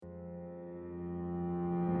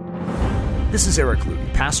This is Eric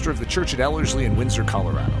Ludy, pastor of the church at Ellerslie in Windsor,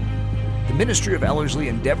 Colorado. The ministry of Ellerslie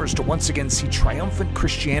endeavors to once again see triumphant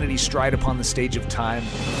Christianity stride upon the stage of time,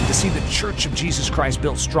 and to see the Church of Jesus Christ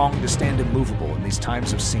built strong to stand immovable in these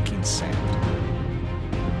times of sinking sand.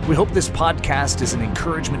 We hope this podcast is an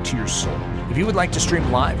encouragement to your soul. If you would like to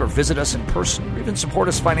stream live or visit us in person, or even support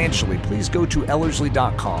us financially, please go to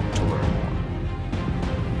Ellerslie.com to learn more.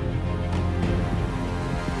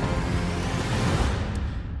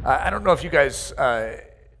 I don't know if you guys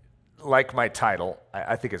like my title.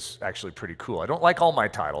 I think it's actually pretty cool. I don't like all my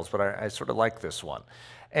titles, but I sort of like this one.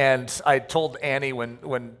 And I told Annie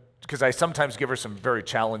because I sometimes give her some very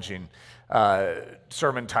challenging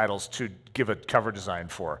sermon titles to give a cover design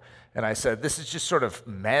for. And I said, this is just sort of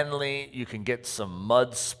manly. You can get some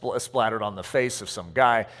mud splattered on the face of some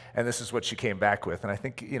guy. And this is what she came back with. And I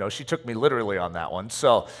think, she took me literally on that one.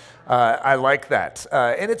 So I like that.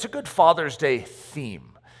 And it's a good Father's Day theme.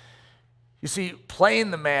 You see, playing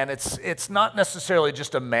the man, it's not necessarily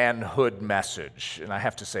just a manhood message. And I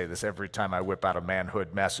have to say this every time I whip out a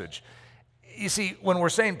manhood message. You see, when we're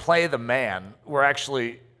saying play the man,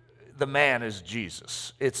 the man is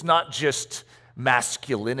Jesus. It's not just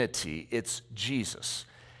masculinity, it's Jesus.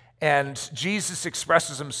 And Jesus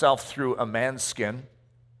expresses himself through a man's skin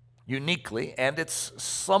uniquely, and it's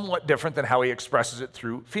somewhat different than how he expresses it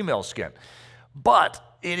through female skin.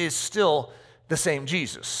 But it is still the same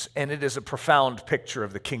Jesus, and it is a profound picture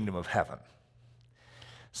of the kingdom of heaven.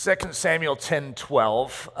 2 Samuel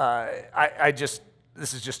 10:12,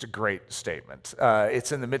 this is just a great statement.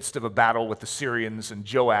 It's in the midst of a battle with the Syrians, and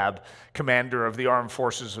Joab, commander of the armed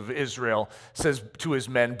forces of Israel, says to his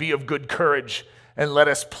men, "Be of good courage, and let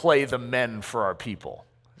us play the men for our people."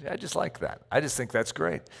 I just like that. I just think that's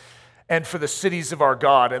great. "And for the cities of our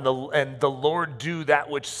God, and the Lord do that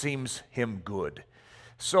which seems him good."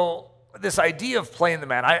 So this idea of playing the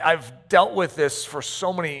man, I've dealt with this for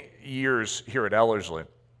so many years here at Ellerslie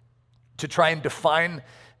to try and define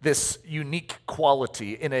this unique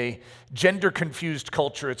quality. In a gender-confused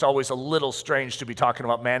culture, it's always a little strange to be talking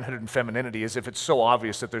about manhood and femininity as if it's so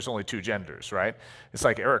obvious that there's only two genders, right? It's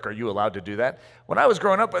like, Eric, are you allowed to do that? When I was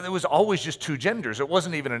growing up, it was always just two genders. It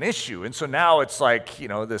wasn't even an issue. And so now it's like,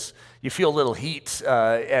 you feel a little heat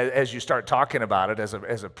as you start talking about it as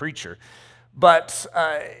a preacher. But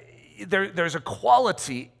there's a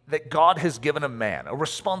quality that God has given a man, a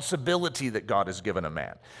responsibility that God has given a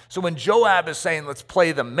man. So when Joab is saying, let's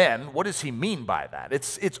play the men, what does he mean by that?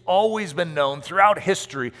 It's always been known throughout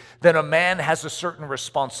history that a man has a certain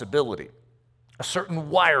responsibility, a certain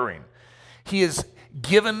wiring. He is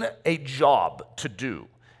given a job to do.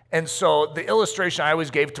 And so the illustration I always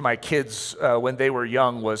gave to my kids when they were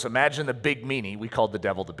young was, imagine the big meanie, we called the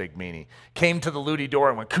devil the big meanie, came to the Ludy door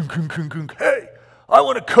and went, kung, kung, kung, kung, hey, I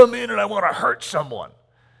want to come in and I want to hurt someone.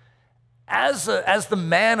 As the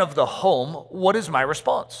man of the home, what is my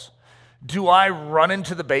response? Do I run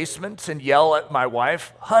into the basement and yell at my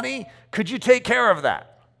wife, honey, could you take care of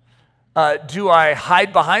that? Do I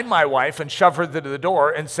hide behind my wife and shove her to the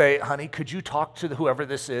door and say, honey, could you talk to whoever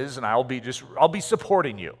this is and I'll be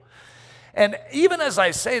supporting you? And even as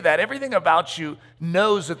I say that, everything about you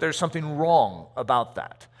knows that there's something wrong about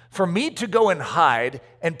that. For me to go and hide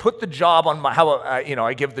and put the job on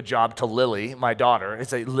I give the job to Lily, my daughter, and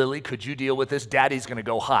say, Lily, could you deal with this? Daddy's going to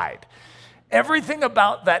go hide. Everything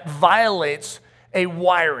about that violates a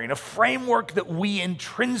wiring, a framework that we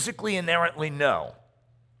intrinsically, inherently know.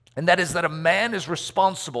 And that is that a man is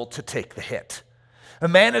responsible to take the hit. A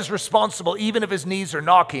man is responsible, even if his knees are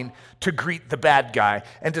knocking, to greet the bad guy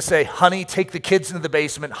and to say, honey, take the kids into the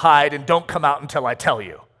basement, hide, and don't come out until I tell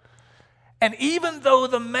you. And even though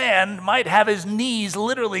the man might have his knees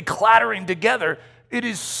literally clattering together, it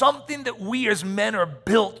is something that we as men are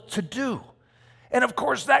built to do. And of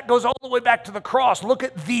course, that goes all the way back to the cross. Look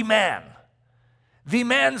at the man. The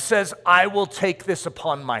man says, I will take this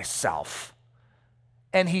upon myself.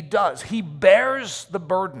 And he does. He bears the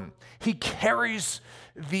burden. He carries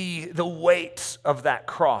the weight of that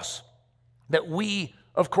cross that we,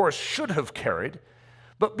 of course, should have carried.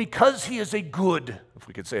 But because he is a good, if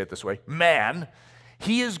we could say it this way, man,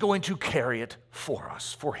 he is going to carry it for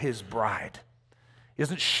us, for his bride. He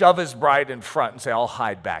doesn't shove his bride in front and say, I'll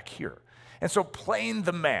hide back here. And so playing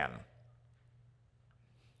the man.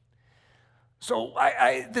 So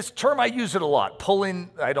this term, I use it a lot.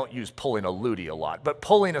 Pulling, I don't use pulling a Ludy a lot, but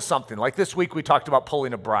pulling a something. Like this week we talked about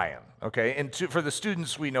pulling a Brian, okay? And for the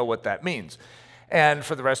students, we know what that means. And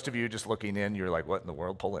for the rest of you just looking in, you're like, what in the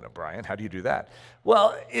world, Paulina Bryan? How do you do that?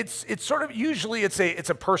 Well, it's sort of, usually it's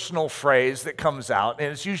a personal phrase that comes out,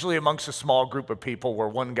 and it's usually amongst a small group of people where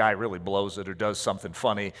one guy really blows it or does something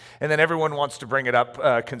funny, and then everyone wants to bring it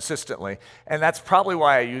up consistently. And that's probably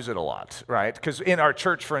why I use it a lot, right? Because in our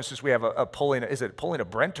church, for instance, we have a Paulina, is it Paulina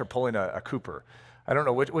Brent or Paulina Cooper? I don't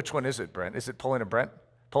know, which one is it, Brent? Is it Paulina Brent?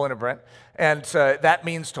 Paulina Brent. And that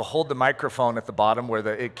means to hold the microphone at the bottom where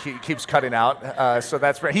it keeps cutting out. So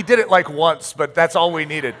that's Brent. He did it like once, but that's all we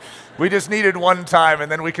needed. We just needed one time, and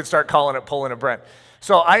then we could start calling it Paulina Brent.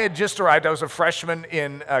 So I had just arrived. I was a freshman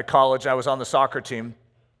in college. I was on the soccer team,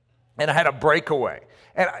 and I had a breakaway.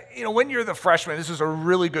 And when you're the freshman, this is a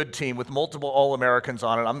really good team with multiple All-Americans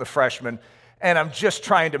on it. I'm the freshman, and I'm just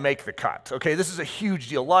trying to make the cut. Okay, this is a huge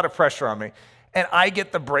deal, a lot of pressure on me. And I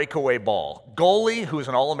get the breakaway ball. Goalie, who is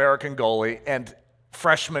an All-American goalie, and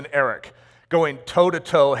freshman Eric going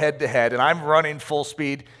toe-to-toe, head-to-head, and I'm running full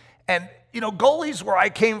speed. And, goalies where I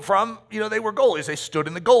came from, they were goalies. They stood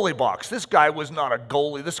in the goalie box. This guy was not a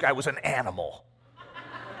goalie. This guy was an animal.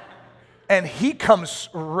 And he comes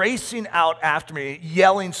racing out after me,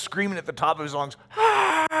 yelling, screaming at the top of his lungs,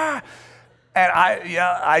 "Ah!" And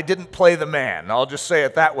I didn't play the man. I'll just say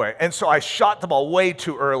it that way. And so I shot the ball way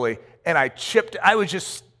too early, and I chipped. I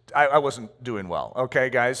wasn't doing well, okay,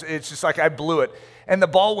 guys? It's just like I blew it, and the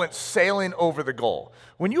ball went sailing over the goal.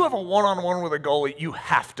 When you have a one-on-one with a goalie, you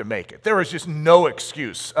have to make it. There is just no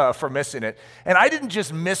excuse for missing it. And I didn't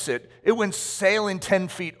just miss it. It went sailing 10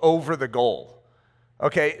 feet over the goal.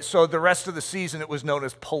 Okay, so the rest of the season, it was known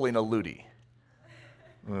as pulling a Ludi.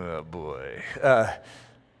 Oh, boy.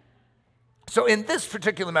 So in this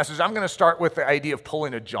particular message, I'm going to start with the idea of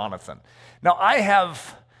pulling a Jonathan. Now, I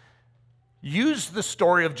have used the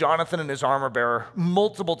story of Jonathan and his armor bearer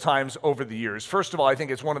multiple times over the years. First of all, I think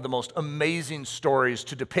it's one of the most amazing stories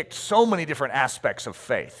to depict so many different aspects of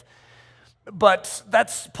faith. But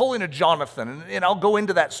that's pulling a Jonathan, and I'll go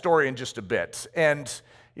into that story in just a bit. And,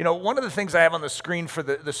 one of the things I have on the screen for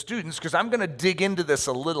the students, because I'm going to dig into this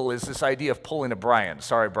a little, is this idea of pulling a Brian.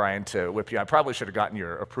 Sorry, Brian, to whip you. I probably should have gotten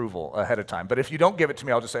your approval ahead of time. But if you don't give it to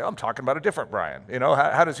me, I'll just say, I'm talking about a different Brian.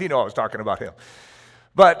 How does he know I was talking about him?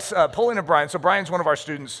 But pulling a Brian, so Brian's one of our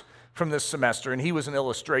students from this semester, and he was an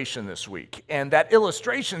illustration this week. And that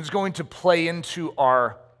illustration is going to play into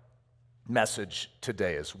our message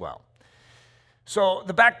today as well. So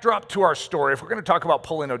the backdrop to our story, if we're going to talk about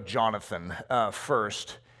pulling a Jonathan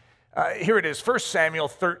first, here it is, 1 Samuel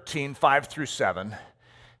 13, 5 through 7,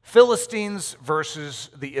 Philistines versus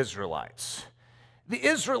the Israelites. The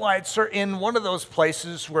Israelites are in one of those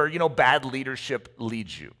places where, bad leadership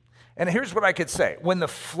leads you. And here's what I could say. When the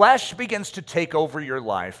flesh begins to take over your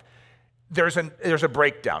life, there's a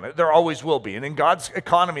breakdown. There always will be. And in God's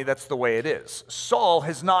economy, that's the way it is. Saul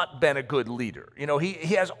has not been a good leader.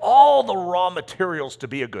 He has all the raw materials to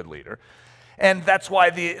be a good leader. And that's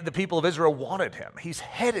why the people of Israel wanted him. He's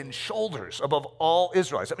head and shoulders above all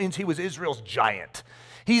Israelites. That means he was Israel's giant.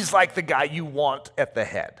 He's like the guy you want at the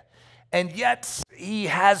head. And yet, he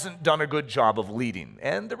hasn't done a good job of leading.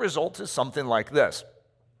 And the result is something like this.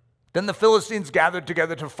 Then the Philistines gathered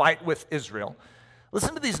together to fight with Israel.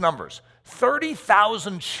 Listen to these numbers.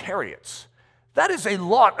 30,000 chariots. That is a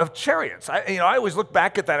lot of chariots. I always look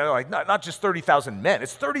back at that and I'm like, not just 30,000 men.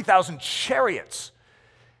 It's 30,000 chariots.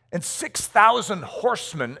 And 6,000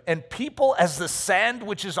 horsemen, and people as the sand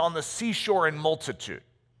which is on the seashore in multitude.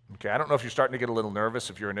 Okay, I don't know if you're starting to get a little nervous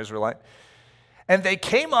if you're an Israelite. And they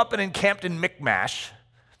came up and encamped in Michmash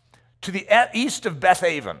to the east of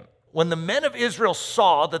Beth-aven. When the men of Israel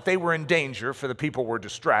saw that they were in danger, for the people were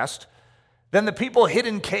distressed, then the people hid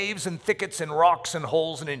in caves and thickets and rocks and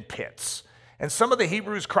holes and in pits. And some of the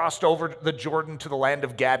Hebrews crossed over the Jordan to the land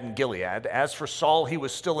of Gad and Gilead. As for Saul, he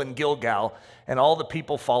was still in Gilgal, and all the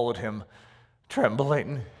people followed him,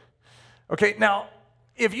 trembling. Okay, now,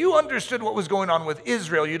 if you understood what was going on with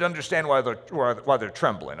Israel, you'd understand why they're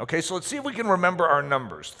trembling. Okay, so let's see if we can remember our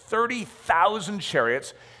numbers. 30,000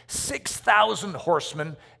 chariots, 6,000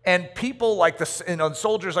 horsemen, and people like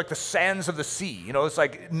soldiers like the sands of the sea. It's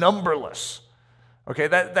like numberless. Okay,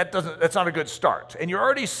 that's not a good start. And you're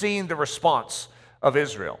already seeing the response of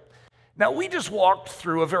Israel. Now, we just walked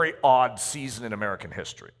through a very odd season in American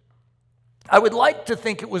history. I would like to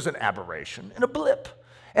think it was an aberration and a blip.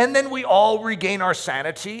 And then we all regain our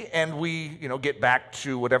sanity and we, get back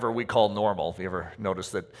to whatever we call normal. Have you ever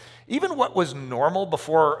noticed that even what was normal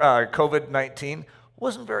before COVID-19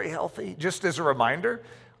 wasn't very healthy? Just as a reminder,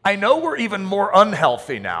 I know we're even more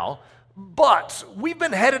unhealthy now, but we've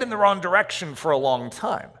been headed in the wrong direction for a long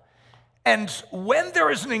time. And when there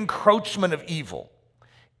is an encroachment of evil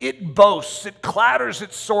It boasts, it clatters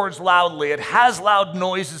its swords loudly, it has loud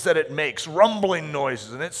noises that it makes, rumbling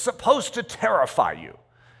noises, and it's supposed to terrify you.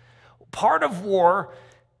 Part of war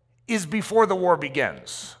is before the war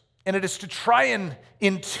begins, and it is to try and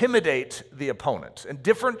intimidate the opponent. And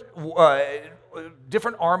different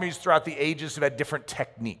armies throughout the ages have had different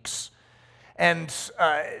techniques. And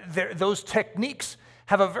those techniques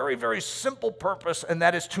have a very, very simple purpose, and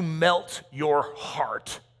that is to melt your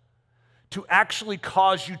heart, to actually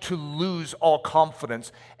cause you to lose all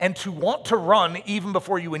confidence and to want to run even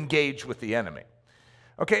before you engage with the enemy.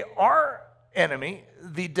 Okay, our enemy,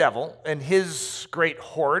 the devil, and his great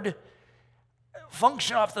horde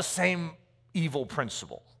function off the same evil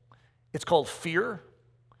principle. It's called fear.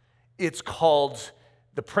 It's called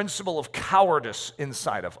the principle of cowardice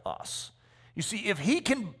inside of us. You see, if he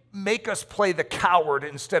can make us play the coward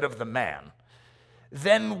instead of the man,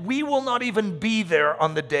 then we will not even be there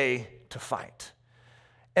on the day to fight.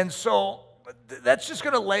 And so that's just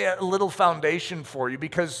going to lay a little foundation for you,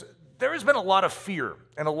 because there has been a lot of fear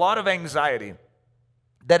and a lot of anxiety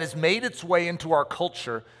that has made its way into our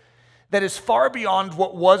culture that is far beyond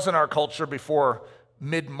what was in our culture before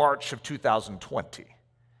mid-March of 2020.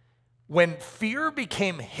 When fear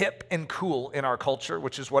became hip and cool in our culture,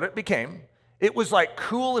 which is what it became, it was like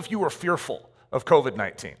cool if you were fearful of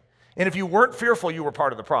COVID-19. And if you weren't fearful, you were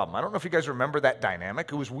part of the problem. I don't know if you guys remember that dynamic.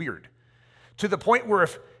 It was weird. To the point where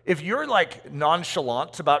if you're like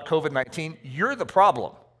nonchalant about COVID-19, you're the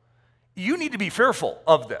problem. You need to be fearful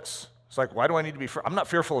of this. It's like, why do I need to be fearful? I'm not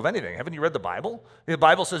fearful of anything. Haven't you read the Bible? The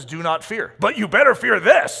Bible says, do not fear. But you better fear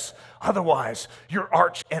this. Otherwise, you're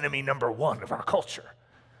arch enemy number one of our culture.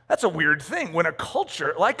 That's a weird thing when a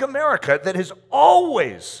culture like America that has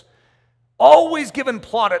always given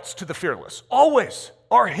plaudits to the fearless, always.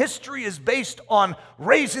 Our history is based on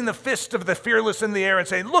raising the fist of the fearless in the air and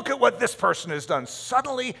saying, look at what this person has done.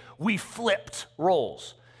 Suddenly, we flipped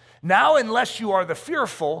roles. Now, unless you are the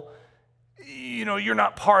fearful, you're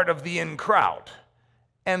not part of the in crowd.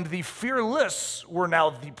 And the fearless were now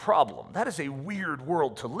the problem. That is a weird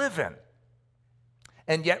world to live in.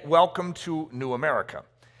 And yet, welcome to New America.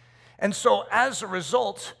 And so, as a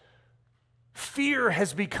result, fear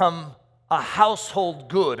has become a household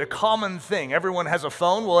good, a common thing. Everyone has a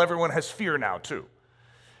phone. Well, everyone has fear now, too.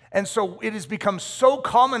 And so it has become so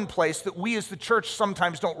commonplace that we as the church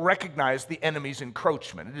sometimes don't recognize the enemy's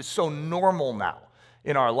encroachment. It is so normal now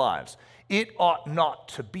in our lives. It ought not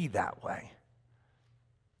to be that way.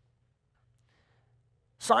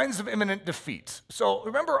 Signs of imminent defeat. So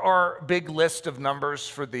remember our big list of numbers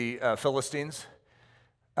for the Philistines?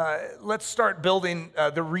 Let's start building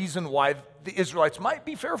the reason why the Israelites might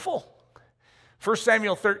be fearful. 1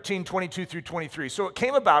 Samuel 13, 22 through 23. So it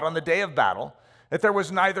came about on the day of battle that there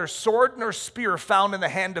was neither sword nor spear found in the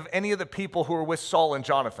hand of any of the people who were with Saul and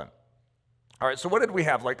Jonathan. All right, so what did we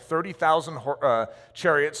have? Like 30,000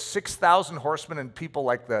 chariots, 6,000 horsemen, and people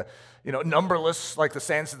like numberless, like the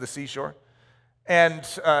sands of the seashore. And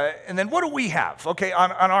then what do we have? Okay,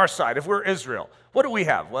 on our side, if we're Israel, what do we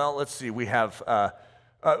have? Well, let's see. We have,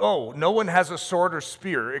 no one has a sword or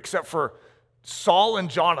spear except for Saul and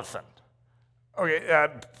Jonathan. Okay,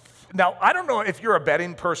 now, I don't know if you're a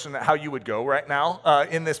betting person how you would go right now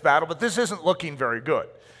in this battle, but this isn't looking very good.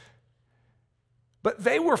 But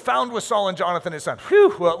they were found with Saul and Jonathan, his son.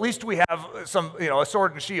 Whew, well, at least we have a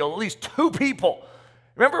sword and shield, at least two people.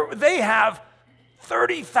 Remember, they have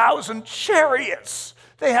 30,000 chariots.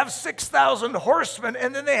 They have 6,000 horsemen,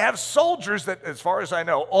 and then they have soldiers that, as far as I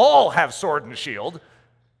know, all have sword and shield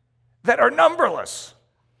that are numberless.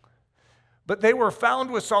 But they were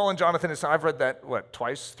found with Saul and Jonathan. I've read that,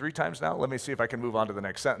 twice, 3 times now? Let me see if I can move on to the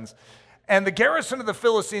next sentence. And the garrison of the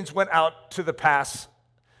Philistines went out to the pass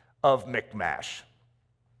of Michmash.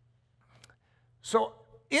 So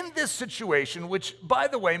in this situation, which, by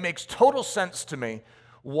the way, makes total sense to me,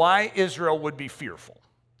 why Israel would be fearful,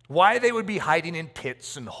 why they would be hiding in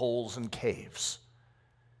pits and holes and caves.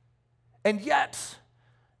 And yet,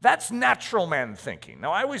 that's natural man thinking.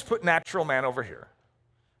 Now, I always put natural man over here.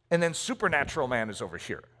 And then supernatural man is over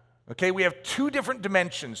here. Okay, we have 2 different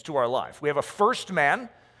dimensions to our life. We have a first man,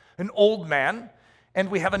 an old man,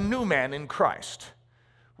 and we have a new man in Christ.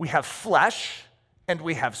 We have flesh and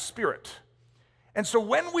we have spirit. And so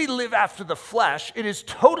when we live after the flesh, it is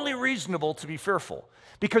totally reasonable to be fearful.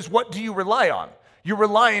 Because what do you rely on? You're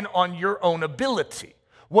relying on your own ability,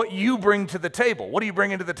 what you bring to the table. What do you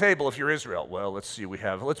bring into the table if you're Israel? Well, let's see,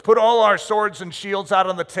 let's put all our swords and shields out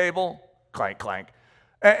on the table. Clank, clank.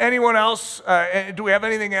 Anyone else? Do we have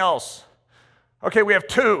anything else? Okay, we have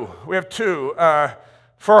two. We have two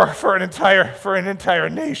for an entire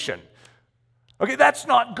nation. Okay, that's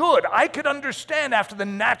not good. I could understand after the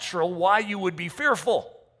natural why you would be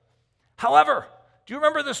fearful. However, do you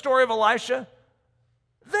remember the story of Elisha?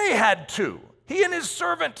 They had two. He and his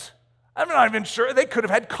servant. I'm not even sure. They could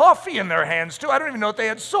have had coffee in their hands too. I don't even know if they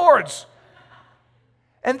had swords.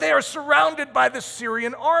 And they are surrounded by the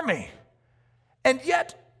Syrian army. And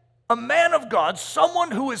yet, a man of God,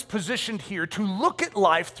 someone who is positioned here to look at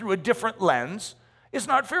life through a different lens, is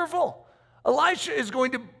not fearful. Elisha is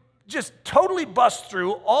going to just totally bust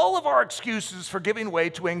through all of our excuses for giving way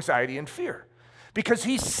to anxiety and fear, because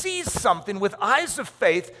he sees something with eyes of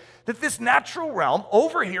faith that this natural realm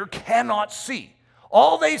over here cannot see.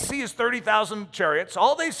 All they see is 30,000 chariots.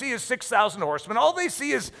 All they see is 6,000 horsemen. All they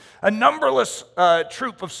see is a numberless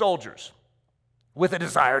troop of soldiers with a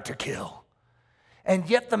desire to kill. And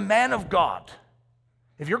yet the man of God,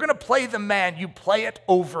 if you're going to play the man, you play it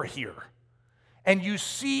over here. And you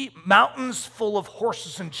see mountains full of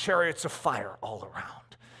horses and chariots of fire all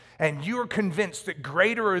around. And you're convinced that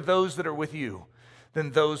greater are those that are with you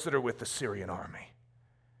than those that are with the Syrian army.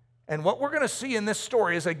 And what we're going to see in this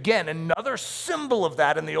story is, again, another symbol of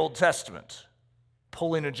that in the Old Testament,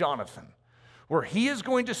 pulling a Jonathan, where he is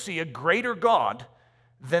going to see a greater God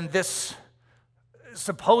than this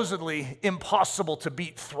supposedly impossible to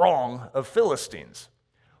beat throng of Philistines.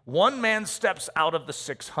 One man steps out of the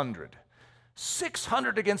 600.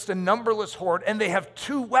 600 against a numberless horde, and they have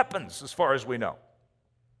two weapons as far as we know.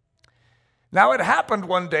 Now it happened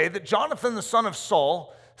one day that Jonathan the son of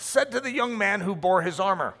Saul said to the young man who bore his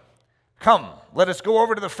armor, "Come, let us go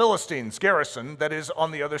over to the Philistines' garrison that is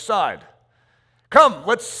on the other side. Come,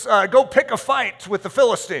 let's go pick a fight with the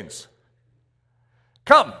Philistines.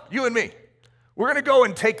 Come, you and me. We're going to go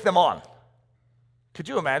and take them on." Could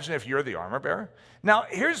you imagine if you're the armor bearer? Now,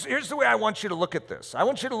 here's the way I want you to look at this. I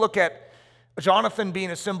want you to look at Jonathan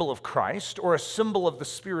being a symbol of Christ or a symbol of the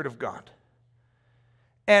Spirit of God.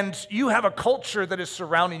 And you have a culture that is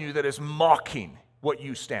surrounding you that is mocking what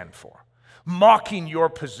you stand for, mocking your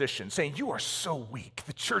position, saying you are so weak.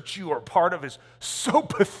 The church you are part of is so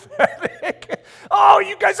pathetic. Oh,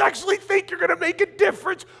 you guys actually think you're going to make a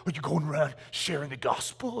difference? Are you going around sharing the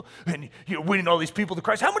gospel and you're winning all these people to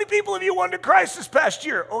Christ? How many people have you won to Christ this past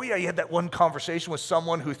year? Oh, yeah, you had that one conversation with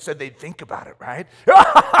someone who said they'd think about it, right?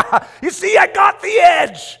 You see, I got the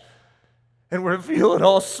edge. And we're feeling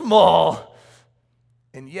all small.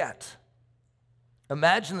 And yet,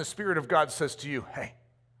 imagine the Spirit of God says to you, hey,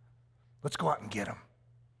 let's go out and get him.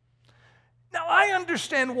 Now, I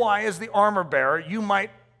understand why, as the armor bearer, you might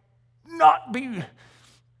not be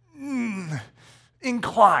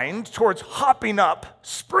inclined towards hopping up,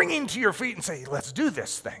 springing to your feet and say, let's do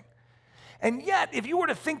this thing. And yet, if you were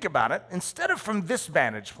to think about it, instead of from this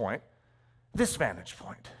vantage point,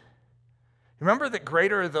 remember that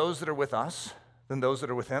greater are those that are with us than those that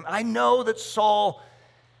are with him. I know that Saul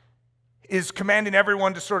is commanding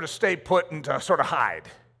everyone to sort of stay put and to sort of hide.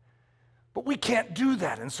 But we can't do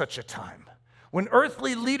that in such a time. When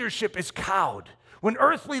earthly leadership is cowed, when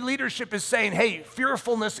earthly leadership is saying, hey,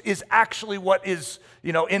 fearfulness is actually what is,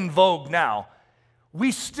 in vogue now,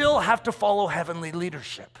 we still have to follow heavenly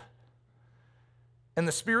leadership. And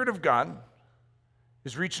the Spirit of God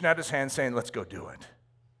is reaching out his hand saying, let's go do it.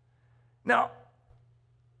 Now,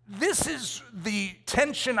 this is the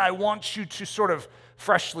tension I want you to sort of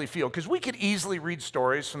freshly feel, because we could easily read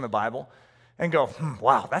stories from the Bible and go,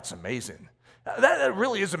 wow, that's amazing. That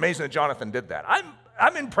really is amazing that Jonathan did that.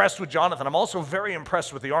 I'm impressed with Jonathan. I'm also very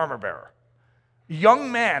impressed with the armor bearer.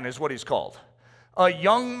 Young man is what he's called. A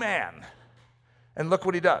young man. And look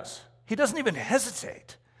what he does. He doesn't even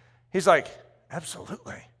hesitate. He's like,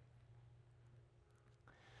 absolutely.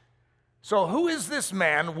 So who is this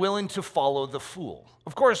man willing to follow the fool?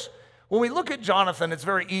 Of course, when we look at Jonathan, it's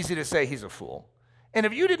very easy to say he's a fool. And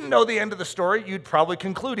if you didn't know the end of the story, you'd probably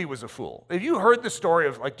conclude he was a fool. If you heard the story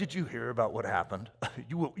of, did you hear about what happened?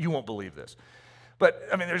 You won't believe this. But,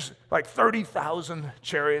 there's 30,000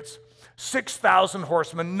 chariots, 6,000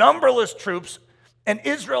 horsemen, numberless troops, and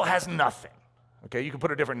Israel has nothing. Okay, you can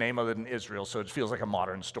put a different name other than Israel, so it feels like a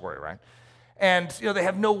modern story, right? And, they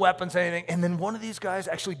have no weapons, anything. And then one of these guys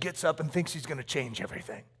actually gets up and thinks he's going to change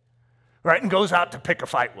everything, right? And goes out to pick a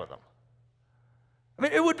fight with them.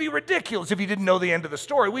 It would be ridiculous if you didn't know the end of the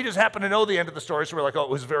story. We just happen to know the end of the story, so we're like, oh, it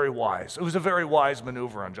was very wise. It was a very wise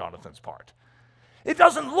maneuver on Jonathan's part. It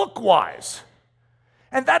doesn't look wise.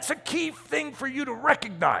 And that's a key thing for you to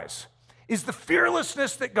recognize, is the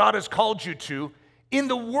fearlessness that God has called you to in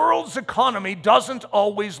the world's economy doesn't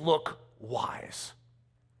always look wise.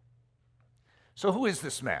 So who is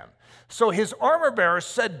this man? So his armor bearer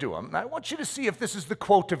said to him, I want you to see if this is the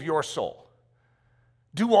quote of your soul.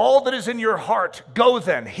 Do all that is in your heart. Go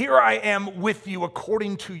then. Here I am with you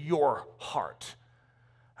according to your heart.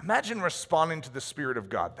 Imagine responding to the Spirit of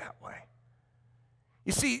God that way.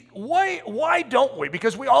 You see, why don't we?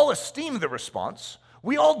 Because we all esteem the response.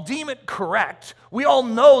 We all deem it correct. We all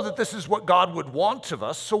know that this is what God would want of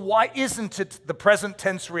us. So why isn't it the present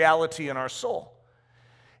tense reality in our soul?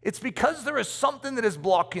 It's because there is something that is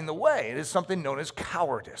blocking the way. It is something known as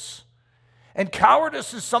cowardice. And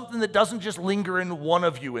cowardice is something that doesn't just linger in one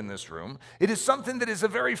of you in this room. It is something that is a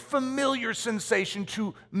very familiar sensation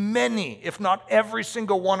to many, if not every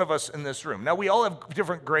single one of us in this room. Now, we all have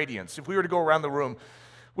different gradients. If we were to go around the room,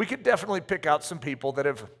 we could definitely pick out some people that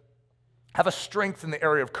have a strength in the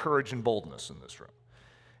area of courage and boldness in this room.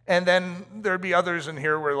 And then there'd be others in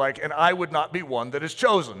here where and I would not be one that is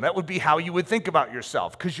chosen. That would be how you would think about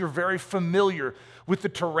yourself, because you're very familiar with the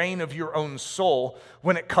terrain of your own soul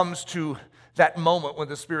when it comes to that moment when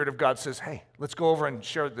the Spirit of God says, hey, let's go over and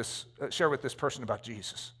share with this person about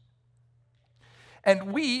Jesus.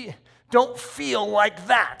 And we don't feel like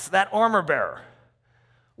that armor bearer.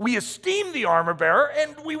 We esteem the armor bearer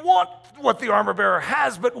and we want what the armor bearer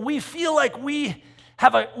has, but we feel like we've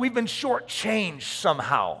been shortchanged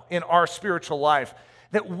somehow in our spiritual life,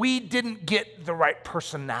 that we didn't get the right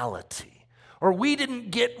personality, or we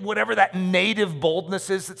didn't get whatever that native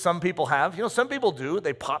boldness is that some people have. You know, some people do.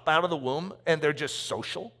 They pop out of the womb and they're just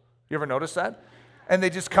social. You ever notice that? And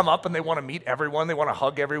they just come up and they want to meet everyone. They want to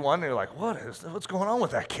hug everyone. And you're like, what's going on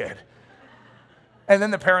with that kid? And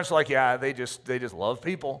then the parents are like, yeah, they just love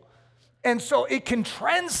people. And so it can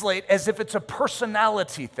translate as if it's a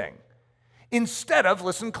personality thing, instead of,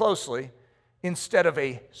 listen closely, instead of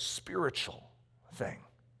a spiritual thing.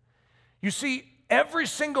 You see, every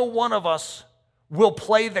single one of us will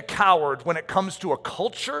play the coward when it comes to a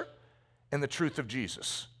culture and the truth of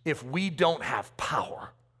Jesus if we don't have power.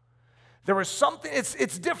 There is something,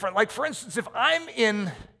 it's different. Like, for instance, if I'm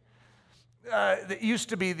in, it used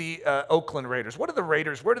to be the Oakland Raiders. What are the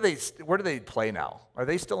Raiders, where do they play now? Are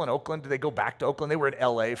they still in Oakland? Do they go back to Oakland? They were in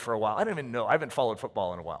LA for a while. I don't even know. I haven't followed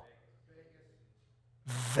football in a while.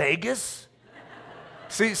 Vegas?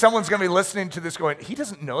 See, someone's going to be listening to this going, he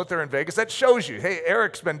doesn't know that they're in Vegas. That shows you, hey,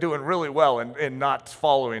 Eric's been doing really well in not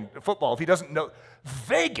following football. If he doesn't know,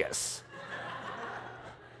 Vegas.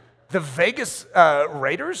 The Vegas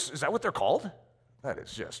Raiders, is that what they're called? That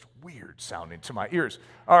is just weird sounding to my ears.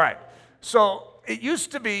 All right, so it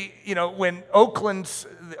used to be, when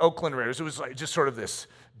the Oakland Raiders, it was like just sort of this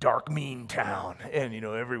dark, mean town, and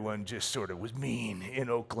everyone just sort of was mean in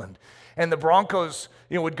Oakland. And the Broncos,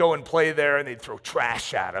 would go and play there, and they'd throw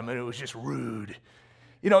trash at them, and it was just rude.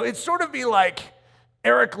 It'd sort of be like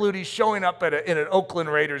Eric Ludy showing up in an Oakland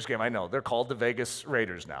Raiders game. I know, they're called the Vegas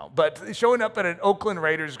Raiders now, but showing up at an Oakland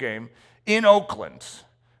Raiders game in Oakland,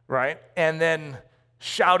 right? And then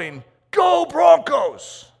shouting, "Go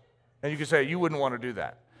Broncos!" And you could say, you wouldn't want to do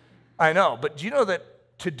that. I know, but do you know that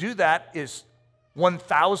to do that is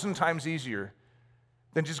 1,000 times easier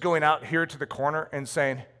than just going out here to the corner and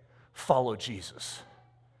saying, "Follow Jesus"?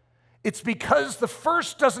 It's because the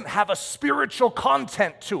first doesn't have a spiritual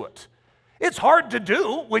content to it. It's hard to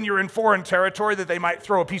do when you're in foreign territory that they might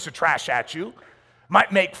throw a piece of trash at you,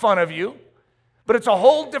 might make fun of you, but it's a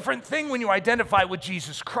whole different thing when you identify with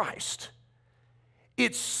Jesus Christ.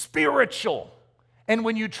 It's spiritual. And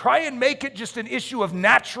when you try and make it just an issue of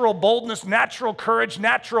natural boldness, natural courage,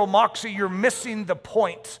 natural moxie, you're missing the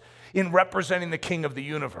point in representing the King of the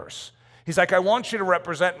universe. He's like, I want you to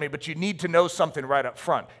represent me, but you need to know something right up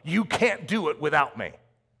front. You can't do it without me.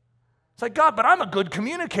 It's like, God, but I'm a good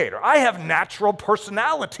communicator. I have natural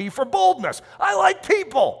personality for boldness. I like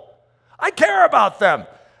people. I care about them.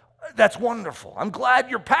 That's wonderful. I'm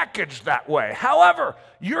glad you're packaged that way. However,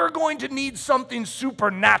 you're going to need something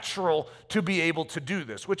supernatural to be able to do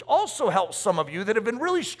this, which also helps some of you that have been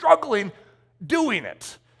really struggling doing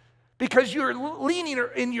it because you're leaning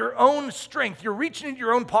in your own strength. You're reaching into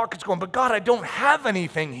your own pockets going, but God, I don't have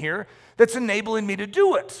anything here that's enabling me to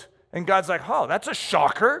do it. And God's like, oh, that's a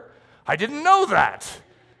shocker. I didn't know that.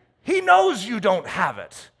 He knows you don't have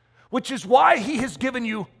it, which is why he has given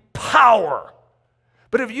you power.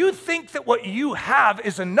 But if you think that what you have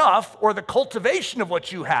is enough, or the cultivation of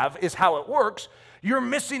what you have is how it works, you're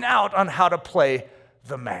missing out on how to play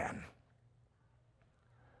the man.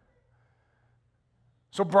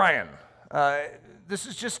 So Brian, this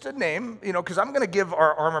is just a name, because I'm going to give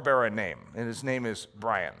our armor bearer a name, and his name is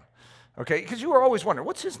Brian. Okay, because you were always wondering,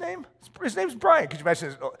 what's his name? His name's Brian. Could you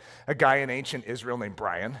imagine a guy in ancient Israel named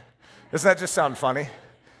Brian? Doesn't that just sound funny?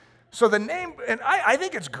 So the name, and I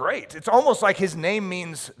think it's great. It's almost like his name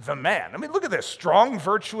means the man. I mean, look at this, strong,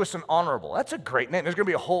 virtuous, and honorable. That's a great name. There's going to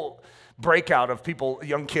be a whole breakout of people,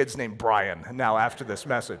 young kids named Brian now after this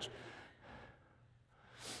message.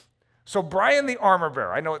 So Brian the armor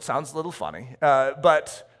bearer, I know it sounds a little funny,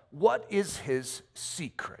 but what is his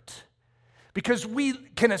secret? Because we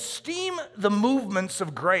can esteem the movements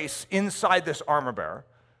of grace inside this armor bearer.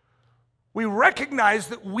 We recognize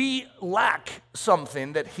that we lack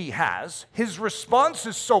something that he has. His response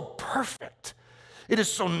is so perfect. It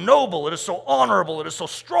is so noble. It is so honorable. It is so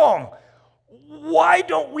strong. Why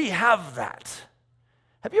don't we have that?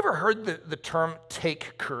 Have you ever heard the term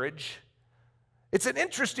take courage? It's an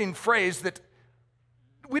interesting phrase that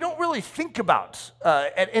we don't really think about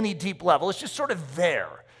at any deep level. It's just sort of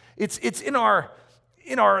there. It's in our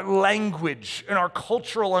language, in our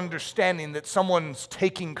cultural understanding that someone's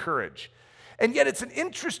taking courage. And yet it's an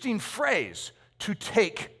interesting phrase, to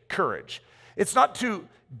take courage. It's not to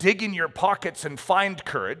dig in your pockets and find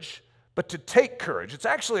courage, but to take courage. It's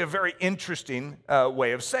actually a very interesting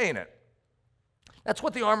way of saying it. That's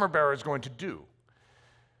what the armor bearer is going to do.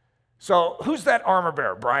 So who's that armor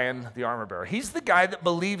bearer? Brian, the armor bearer. He's the guy that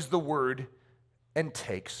believes the word and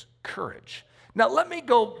takes courage. Now, let me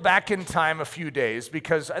go back in time a few days,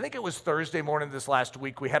 because I think it was Thursday morning this last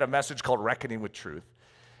week, we had a message called Reckoning with Truth.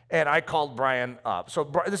 And I called Brian up.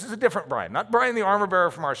 So this is a different Brian, not Brian the armor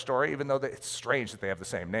bearer from our story, even though it's strange that they have the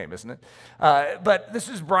same name, isn't it? But this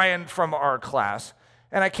is Brian from our class.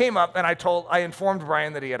 And I came up and I informed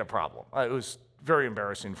Brian that he had a problem. It was very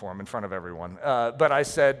embarrassing for him in front of everyone. But I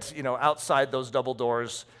said, outside those double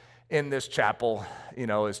doors in this chapel,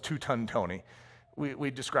 is Two-Ton Tony.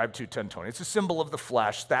 We describe Two-Ton Tony. It's a symbol of the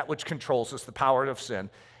flesh, that which controls us, the power of sin.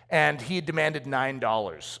 And he demanded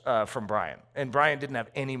 $9 from Brian. And Brian didn't have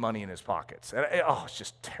any money in his pockets. And it's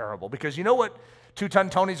just terrible. Because you know what Two-Ton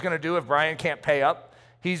Tony's going to do if Brian can't pay up?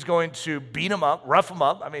 He's going to beat him up, rough him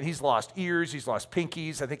up. I mean, he's lost ears, he's lost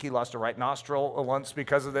pinkies. I think he lost a right nostril once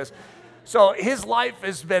because of this. So his life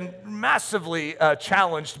has been massively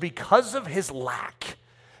challenged because of his lack,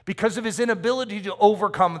 because of his inability to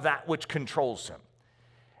overcome that which controls him.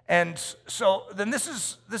 And so then this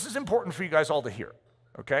is important for you guys all to hear,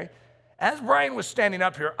 okay? As Brian was standing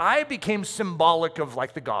up here, I became symbolic of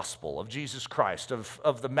like the gospel of Jesus Christ,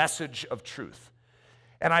 of the message of truth.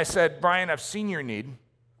 And I said, Brian, I've seen your need,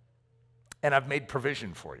 and I've made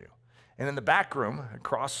provision for you. And in the back room,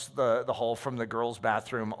 across the hall from the girls'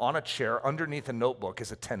 bathroom, on a chair underneath a notebook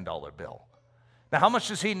is a $10 bill. Now, how much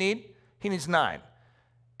does he need? He needs $9.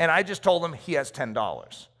 And I just told him he has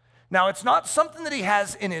 $10. Now, it's not something that he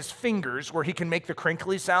has in his fingers where he can make the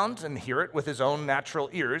crinkly sound and hear it with his own natural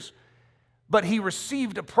ears, but he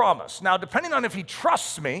received a promise. Now, depending on if he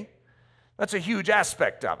trusts me, that's a huge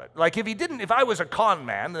aspect of it. Like if I was a con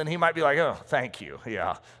man, then he might be like, oh, thank you.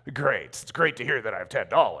 Yeah, great. It's great to hear that I have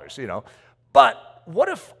 $10, But what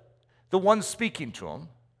if the one speaking to him,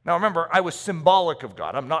 now remember, I was symbolic of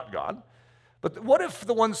God. I'm not God. But what if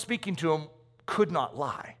the one speaking to him could not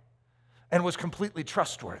lie and was completely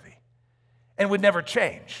trustworthy and would never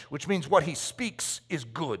change, which means what he speaks is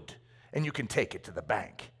good and you can take it to the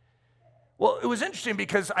bank? Well, it was interesting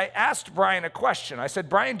because I asked Brian a question. I said,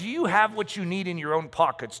 Brian, do you have what you need in your own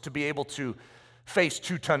pockets to be able to face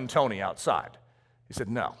Two-Ton Tony outside? He said,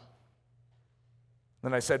 no.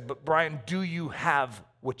 Then I said, but Brian, do you have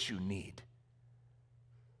what you need?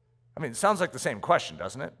 I mean, it sounds like the same question,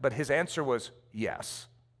 doesn't it? But his answer was yes.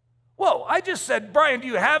 Whoa, I just said, Brian, do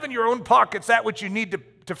you have in your own pockets that which you need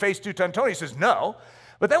to face Two-Ton Tony? He says, no.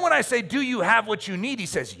 But then when I say, do you have what you need? He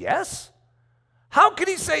says, yes. How could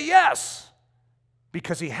he say yes?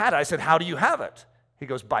 Because he had it. I said, how do you have it? He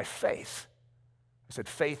goes, by faith. I said,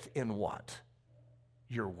 faith in what?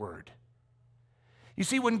 Your word. You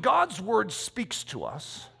see, when God's word speaks to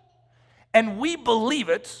us and we believe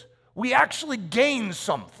it, we actually gain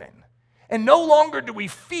something. And no longer do we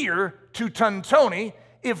fear Two-Ton Tony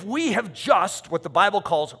if we have just, what the Bible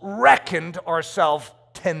calls, reckoned ourselves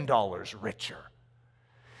 $10 richer.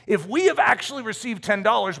 If we have actually received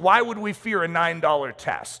 $10, why would we fear a $9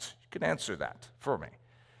 test? You can answer that for me.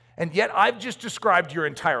 And yet I've just described your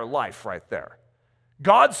entire life right there.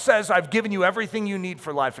 God says, I've given you everything you need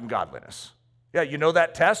for life and godliness. Yeah, you know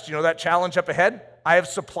that test? You know that challenge up ahead? I have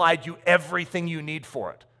supplied you everything you need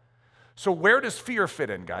for it. So where does fear fit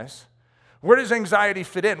in, guys? Where does anxiety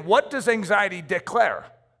fit in? What does anxiety declare?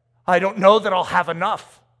 I don't know that I'll have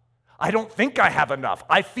enough. I don't think I have enough.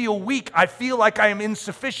 I feel weak. I feel like I am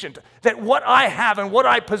insufficient. That what I have and what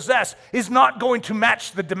I possess is not going to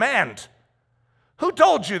match the demand. Who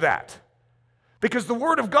told you that? Because the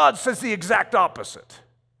Word of God says the exact opposite,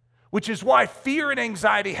 which is why fear and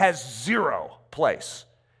anxiety has zero place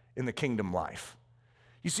in the kingdom life.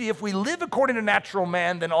 You see, if we live according to natural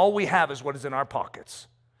man, then all we have is what is in our pockets.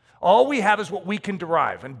 All we have is what we can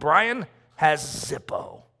derive. And Brian has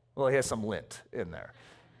Zippo. Well, he has some lint in there.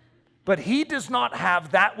 But he does not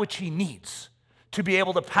have that which he needs to be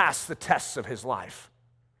able to pass the tests of his life.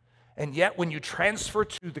 And yet, when you transfer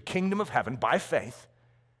to the kingdom of heaven by faith,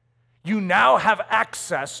 you now have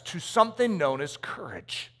access to something known as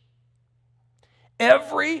courage.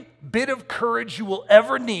 Every bit of courage you will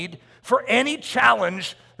ever need for any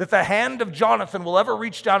challenge that the hand of Jonathan will ever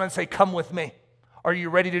reach down and say, come with me. Are you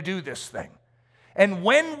ready to do this thing? And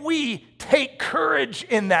when we take courage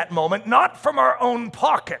in that moment, not from our own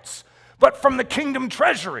pockets, but from the kingdom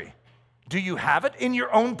treasury, do you have it in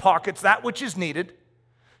your own pockets, that which is needed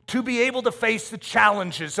to be able to face the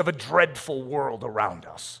challenges of a dreadful world around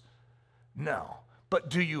us? No. But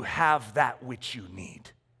do you have that which you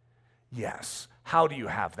need? Yes. How do you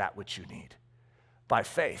have that which you need? By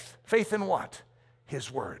faith. Faith in what?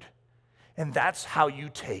 His word. And that's how you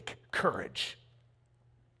take courage.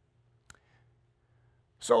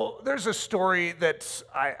 So there's a story that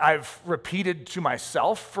I've repeated to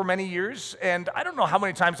myself for many years, and I don't know how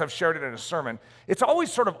many times I've shared it in a sermon. It's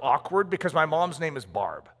always sort of awkward because my mom's name is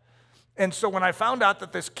Barb. And so when I found out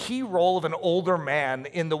that this key role of an older man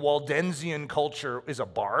in the Waldensian culture is a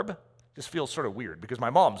Barb, this feels sort of weird because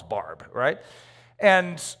my mom's Barb, right?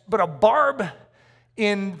 But a Barb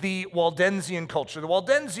in the Waldensian culture. The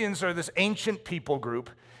Waldensians are this ancient people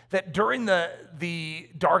group that during the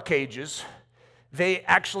Dark Ages, they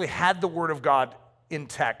actually had the Word of God in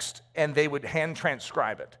text, and they would hand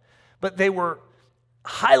transcribe it. But they were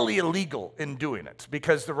highly illegal in doing it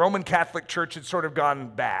because the Roman Catholic Church had sort of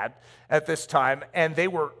gone bad at this time, and they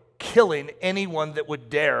were killing anyone that would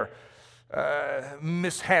dare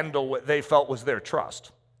mishandle what they felt was their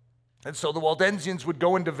trust. And so the Waldensians would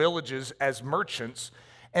go into villages as merchants,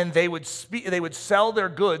 and they would sell their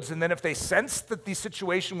goods, and then if they sensed that the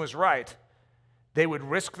situation was right, they would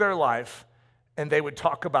risk their life, and they would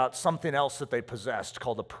talk about something else that they possessed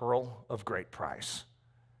called a pearl of great price.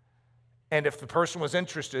 And if the person was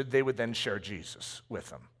interested, they would then share Jesus with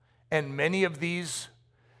them. And many of these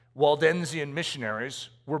Waldensian missionaries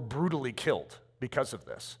were brutally killed because of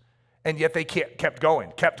this. And yet they kept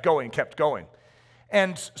going.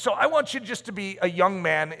 And so I want you just to be a young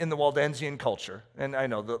man in the Waldensian culture. And I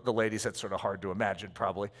know the ladies, that's sort of hard to imagine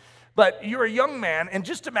probably. But you're a young man, and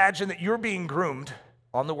just imagine that you're being groomed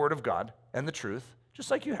on the Word of God and the truth, just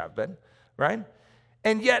like you have been, right?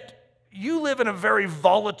 And yet you live in a very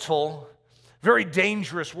volatile, very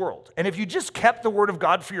dangerous world. And if you just kept the Word of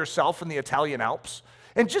God for yourself in the Italian Alps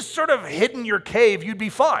and just sort of hid in your cave, you'd be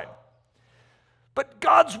fine. But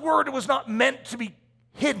God's Word was not meant to be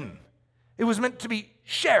hidden. It was meant to be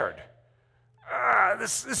shared.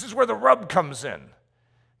 This is where the rub comes in,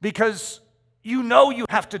 because you know you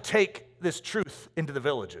have to take this truth into the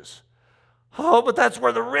villages. Oh, but that's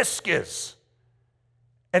where the risk is.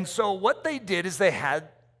 And so what they did is they had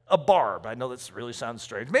a Barb. I know this really sounds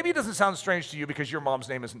strange. Maybe it doesn't sound strange to you because your mom's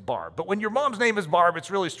name isn't Barb. But when your mom's name is Barb,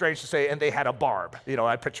 it's really strange to say, and they had a Barb. You know,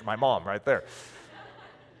 I picture my mom right there.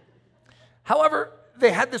 However,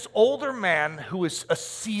 they had this older man who was a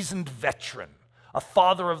seasoned veteran, a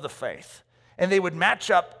father of the faith. And they would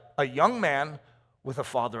match up a young man with a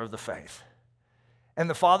father of the faith. And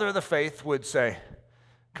the father of the faith would say,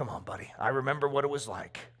 come on, buddy, I remember what it was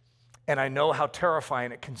like. And I know how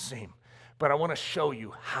terrifying it can seem. But I want to show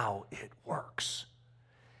you how it works.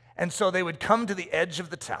 And so they would come to the edge of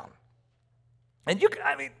the town. And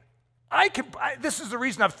this is the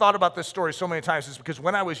reason I've thought about this story so many times, is because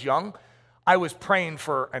when I was young, I was praying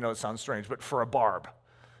for, I know it sounds strange, but for a Barb.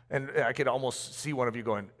 And I could almost see one of you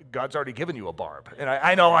going, God's already given you a Barb. And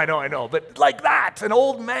I know. But like that, an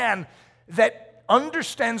old man that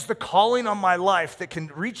understands the calling on my life, that can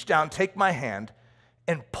reach down, take my hand,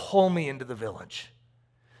 and pull me into the village.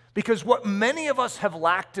 Because what many of us have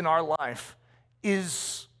lacked in our life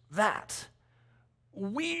is that.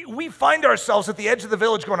 We find ourselves at the edge of the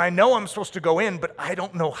village going, I know I'm supposed to go in, but I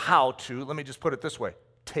don't know how to, let me just put it this way,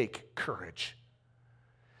 take courage.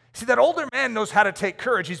 See, that older man knows how to take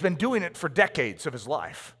courage. He's been doing it for decades of his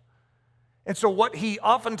life. And so what he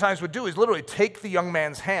oftentimes would do is literally take the young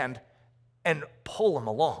man's hand and pull him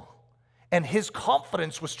along. And his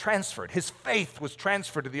confidence was transferred. His faith was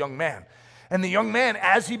transferred to the young man. And the young man,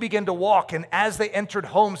 as he began to walk, and as they entered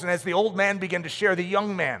homes, and as the old man began to share, the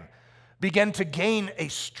young man began to gain a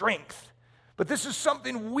strength. But this is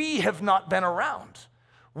something we have not been around.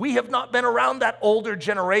 We have not been around that older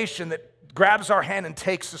generation that grabs our hand and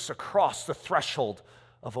takes us across the threshold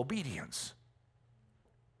of obedience.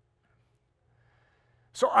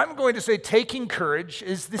 So I'm going to say taking courage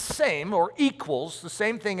is the same or equals the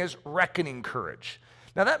same thing as reckoning courage.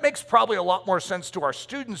 Now, that makes probably a lot more sense to our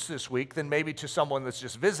students this week than maybe to someone that's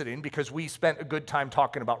just visiting, because we spent a good time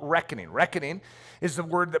talking about reckoning. Reckoning is the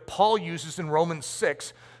word that Paul uses in Romans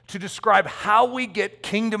 6 to describe how we get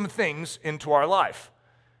kingdom things into our life.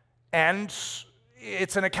 And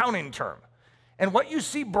it's an accounting term. And what you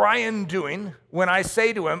see Brian doing when I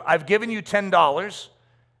say to him, I've given you $10,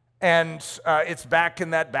 and it's back in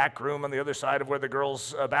that back room on the other side of where the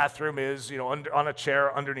girls' bathroom is, on a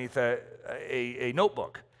chair underneath a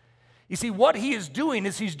notebook. You see, what he is doing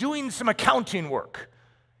is he's doing some accounting work.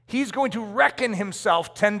 He's going to reckon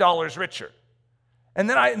himself $10 richer. And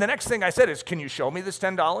then the next thing I said is, can you show me this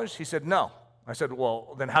 $10? He said, no. I said,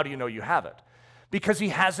 well, then how do you know you have it? Because he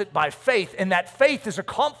has it by faith, and that faith is a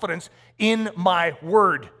confidence in my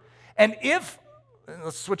word. And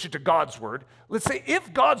let's switch it to God's word. Let's say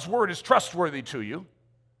if God's word is trustworthy to you,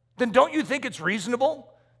 then don't you think it's reasonable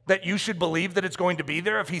that you should believe that it's going to be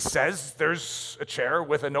there if he says there's a chair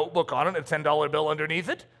with a notebook on it, a $10 bill underneath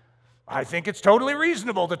it? I think it's totally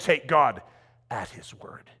reasonable to take God at his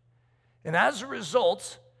word. And as a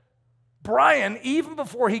result, Brian, even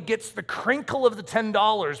before he gets the crinkle of the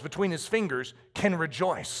 $10 between his fingers, can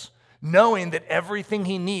rejoice, knowing that everything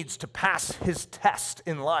he needs to pass his test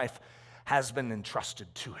in life has been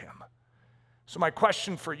entrusted to him. So my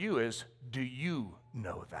question for you is, do you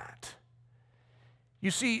know that?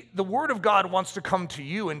 You see, the Word of God wants to come to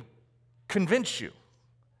you and convince you.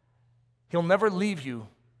 He'll never leave you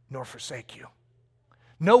nor forsake you.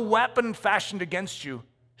 No weapon fashioned against you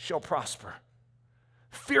shall prosper.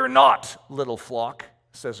 Fear not, little flock,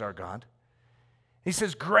 says our God. He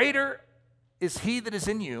says, greater is he that is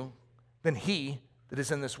in you than he that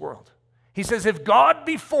is in this world. He says, if God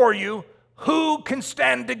be for you, who can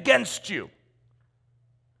stand against you?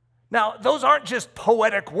 Now, those aren't just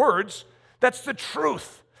poetic words. That's the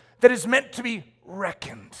truth that is meant to be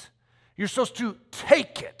reckoned. You're supposed to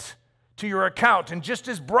take it to your account. And just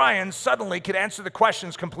as Brian suddenly could answer the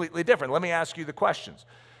questions completely different, let me ask you the questions.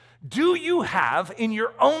 Do you have in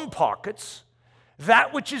your own pockets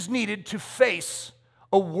that which is needed to face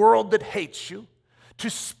a world that hates you, to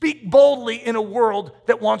speak boldly in a world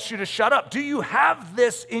that wants you to shut up? Do you have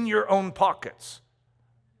this in your own pockets?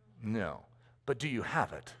 No. But do you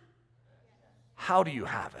have it? How do you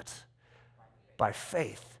have it? By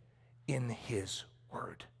faith in his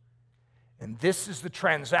word. And this is the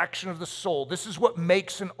transaction of the soul. This is what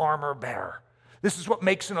makes an armor bearer. This is what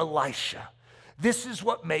makes an Elisha. This is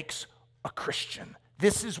what makes a Christian.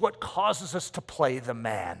 This is what causes us to play the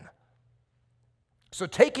man. So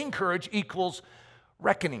taking courage equals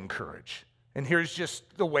reckoning courage. And here's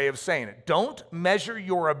just the way of saying it. Don't measure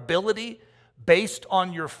your ability based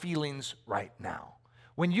on your feelings right now.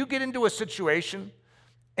 When you get into a situation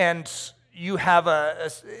and you have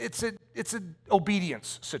it's an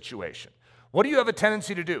obedience situation, what do you have a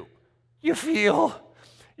tendency to do? You feel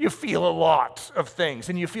a lot of things,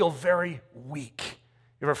 and you feel very weak.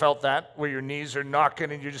 You ever felt that, where your knees are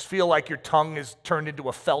knocking and you just feel like your tongue is turned into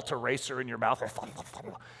a felt eraser in your mouth?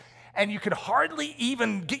 And you can hardly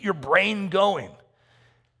even get your brain going.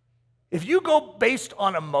 If you go based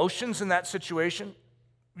on emotions in that situation,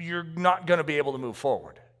 you're not going to be able to move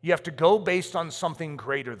forward. You have to go based on something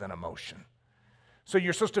greater than emotion. So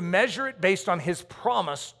you're supposed to measure it based on his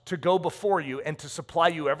promise to go before you and to supply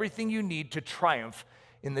you everything you need to triumph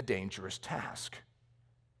in the dangerous task.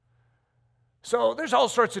 So there's all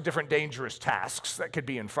sorts of different dangerous tasks that could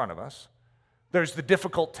be in front of us. There's the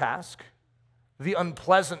difficult task, the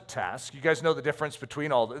unpleasant task. You guys know the difference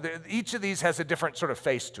between each of these has a different sort of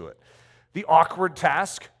face to it. The awkward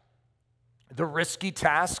task, the risky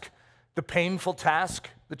task, the painful task,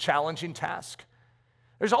 the challenging task.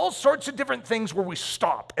 There's all sorts of different things where we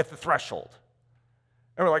stop at the threshold.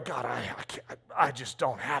 And we're like, God, I just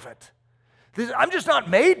don't have it. I'm just not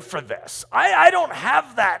made for this. I don't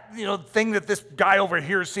have that thing that this guy over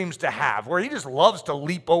here seems to have, where he just loves to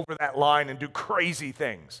leap over that line and do crazy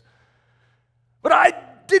things. But I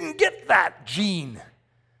didn't get that gene.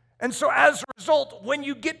 And so as a result, when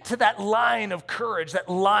you get to that line of courage, that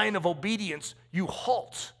line of obedience, you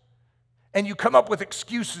halt. And you come up with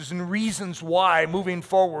excuses and reasons why moving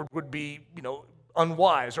forward would be,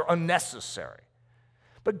 unwise or unnecessary.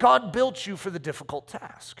 But God built you for the difficult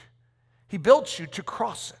task. He built you to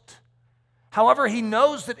cross it. However, he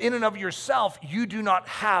knows that in and of yourself, you do not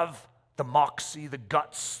have the moxie, the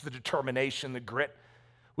guts, the determination, the grit,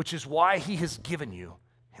 which is why he has given you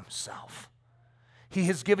himself. He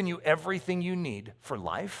has given you everything you need for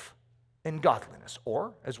life and godliness.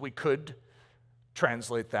 Or, as we could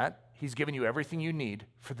translate that, he's given you everything you need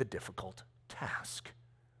for the difficult task.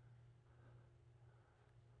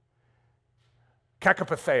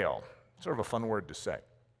 Kakapatheo. Sort of a fun word to say.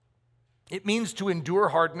 It means to endure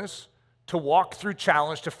hardness, to walk through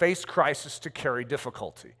challenge, to face crisis, to carry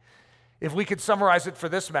difficulty. If we could summarize it for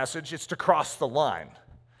this message, it's to cross the line.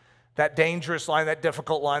 That dangerous line, that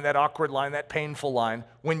difficult line, that awkward line, that painful line,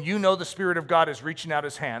 when you know the Spirit of God is reaching out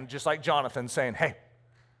his hand, just like Jonathan saying, hey,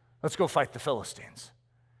 let's go fight the Philistines.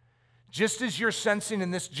 Just as you're sensing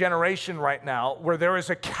in this generation right now, where there is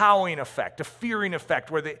a cowing effect, a fearing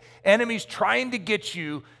effect, where the enemy's trying to get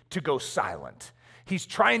you to go silent. He's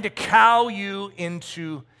trying to cow you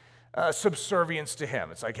into subservience to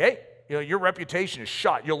him. It's like, hey, your reputation is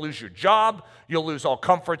shot. You'll lose your job. You'll lose all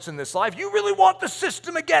comforts in this life. You really want the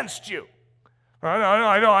system against you.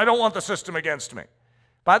 I don't want the system against me.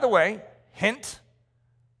 By the way,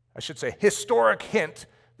 historic hint,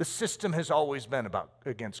 the system has always been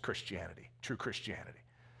against Christianity, true Christianity.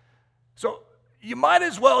 So you might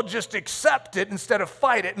as well just accept it instead of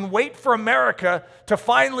fight it and wait for America to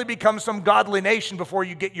finally become some godly nation before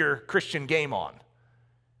you get your Christian game on.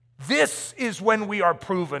 This is when we are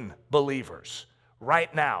proven believers,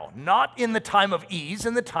 right now, not in the time of ease,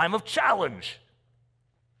 in the time of challenge.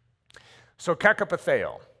 So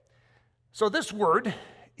kakapatheo. So this word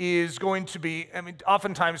is going to be,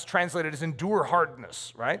 oftentimes translated as endure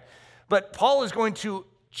hardness, right? But Paul is going to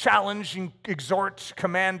challenge and exhort,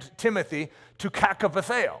 command Timothy to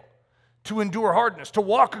kakapatheo, to endure hardness, to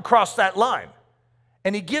walk across that line.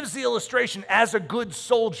 And he gives the illustration as a good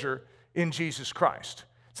soldier in Jesus Christ.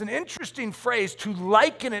 It's an interesting phrase to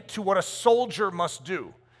liken it to what a soldier must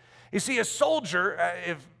do. You see, a soldier,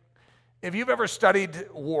 if you've ever studied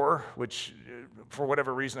war, which for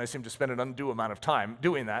whatever reason I seem to spend an undue amount of time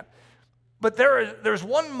doing that, but there's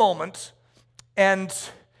one moment and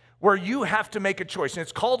where you have to make a choice, and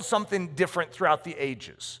it's called something different throughout the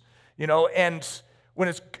ages. And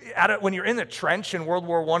when you're in the trench in World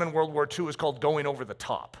War I and World War II, it's called going over the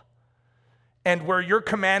top. And where your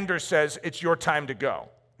commander says it's your time to go.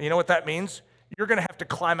 You know what that means? You're going to have to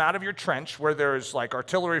climb out of your trench where there's like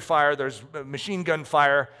artillery fire, there's machine gun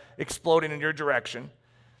fire exploding in your direction,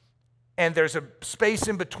 and there's a space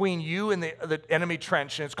in between you and the enemy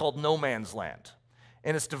trench, and it's called no man's land.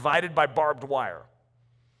 And it's divided by barbed wire.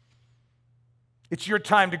 It's your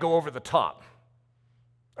time to go over the top.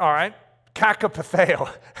 All right?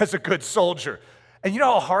 Kakapatheo as a good soldier. And you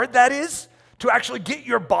know how hard that is? To actually get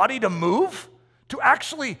your body to move?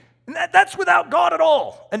 That's without God at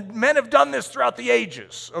all. And men have done this throughout the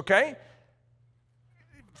ages, okay?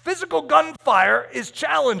 Physical gunfire is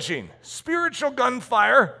challenging. Spiritual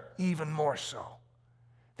gunfire, even more so.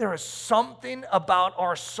 There is something about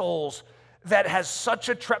our souls that has such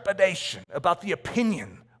a trepidation about the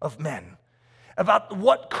opinion of men, about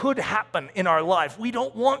what could happen in our life. We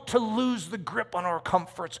don't want to lose the grip on our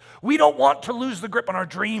comforts. We don't want to lose the grip on our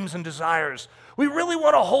dreams and desires. We really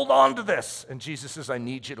want to hold on to this. And Jesus says, I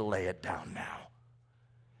need you to lay it down now.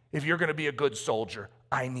 If you're going to be a good soldier,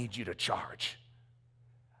 I need you to charge.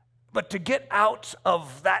 But to get out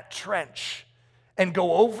of that trench and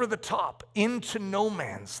go over the top into no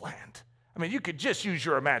man's land, you could just use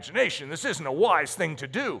your imagination. This isn't a wise thing to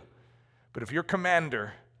do. But if your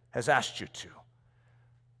commander has asked you to,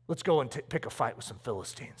 let's go and pick a fight with some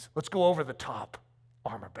Philistines. Let's go over the top,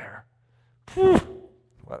 armor bearer.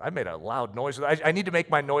 Well, I made a loud noise. I need to make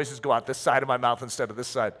my noises go out this side of my mouth instead of this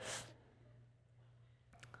side.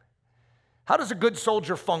 How does a good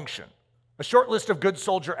soldier function? A short list of good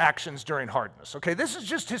soldier actions during hardness. Okay, this is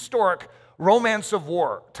just historic romance of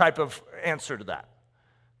war type of answer to that.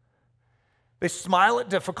 They smile at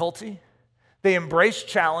difficulty. They embrace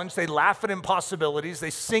challenge. They laugh at impossibilities. They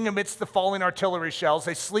sing amidst the falling artillery shells.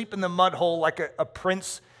 They sleep in the mud hole like a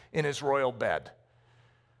prince in his royal bed.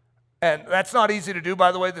 And that's not easy to do,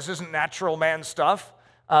 by the way. This isn't natural man stuff.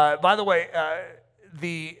 By the way,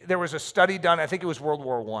 there was a study done, I think it was World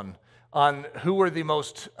War I, on who were the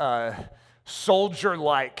most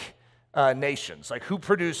soldier-like nations, like who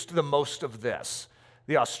produced the most of this.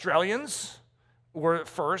 The Australians were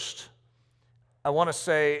first. I want to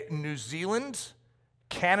say New Zealand,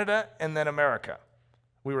 Canada, and then America.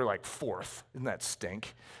 We were like fourth. Isn't that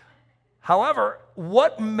stink? However,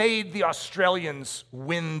 what made the Australians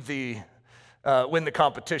win the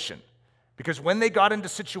competition? Because when they got into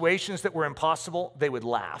situations that were impossible, they would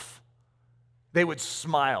laugh. They would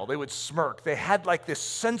smile. They would smirk. They had like this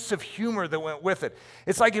sense of humor that went with it.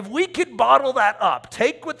 It's like if we could bottle that up,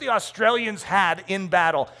 take what the Australians had in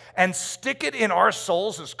battle and stick it in our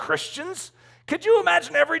souls as Christians. Could you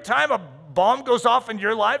imagine every time a bomb goes off in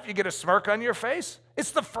your life, you get a smirk on your face?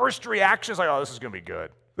 It's the first reaction. It's like, oh, this is going to be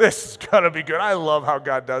good. This is going to be good. I love how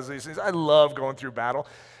God does these things. I love going through battle.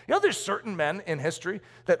 There's certain men in history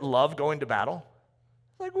that love going to battle.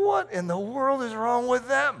 Like, what in the world is wrong with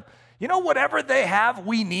them? You know, whatever they have,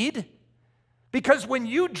 we need. Because when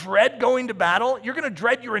you dread going to battle, you're going to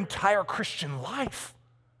dread your entire Christian life.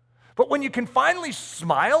 But when you can finally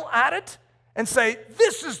smile at it and say,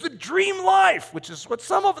 this is the dream life, which is what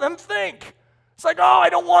some of them think. It's like, oh, I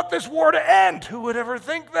don't want this war to end. Who would ever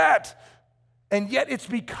think that? And yet it's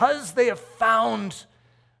because they have found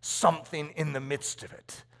something in the midst of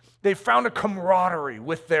it. They've found a camaraderie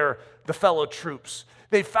with the fellow troops.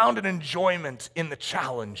 They found an enjoyment in the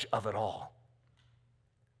challenge of it all.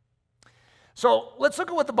 So let's look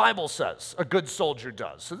at what the Bible says a good soldier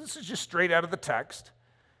does. So this is just straight out of the text.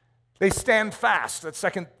 They stand fast. That's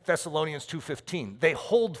 2 Thessalonians 2:15. They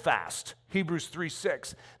hold fast. Hebrews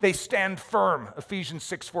 3:6. They stand firm. Ephesians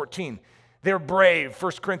 6:14. They're brave.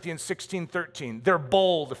 1 Corinthians 16:13. They're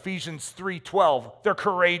bold. Ephesians 3:12. They're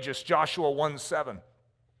courageous. Joshua 1:7.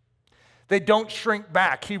 They don't shrink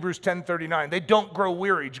back. Hebrews 10:39. They don't grow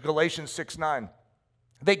weary. Galatians 6:9.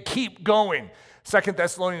 They keep going. 2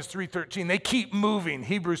 Thessalonians 3:13. They keep moving.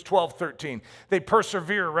 Hebrews 12:13. They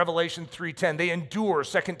persevere. Revelation 3:10. They endure.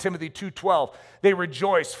 2 Timothy 2:12. They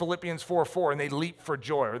rejoice. Philippians 4:4. And they leap for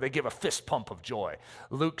joy, or they give a fist pump of joy.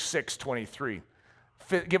 Luke 6:23.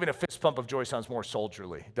 Giving a fist pump of joy sounds more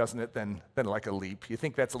soldierly, doesn't it, than like a leap? You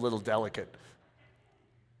think that's a little delicate.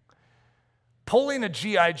 Pulling a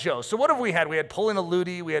G.I. Joe. So what have we had? We had pulling a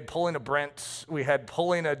Ludi, we had pulling a Brent, we had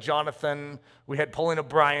pulling a Jonathan, we had pulling a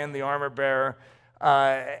Brian, the armor bearer,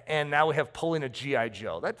 and now we have pulling a G.I.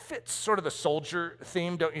 Joe. That fits sort of the soldier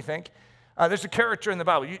theme, don't you think? There's a character in the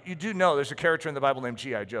Bible. You do know there's a character in the Bible named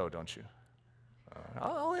G.I. Joe, don't you?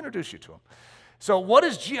 I'll introduce you to him. So what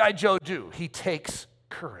does G.I. Joe do? He takes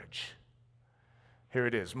courage. Here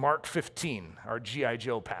it is, Mark 15, our G.I.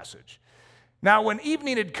 Joe passage. Now, when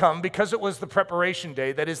evening had come, because it was the preparation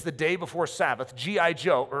day, that is the day before Sabbath, G.I.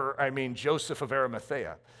 Joe, Joseph of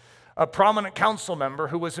Arimathea, a prominent council member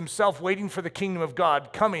who was himself waiting for the kingdom of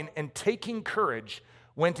God, coming and taking courage,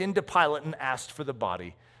 went into Pilate and asked for the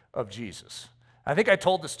body of Jesus. I think I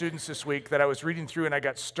told the students this week that I was reading through and I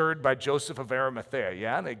got stirred by Joseph of Arimathea.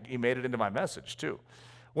 Yeah, and he made it into my message too.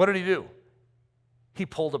 What did he do? He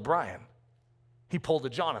pulled a Brian. He pulled a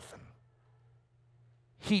Jonathan.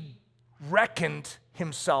 He reckoned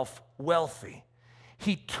himself wealthy.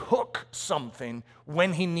 He took something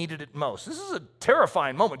when he needed it most. This is a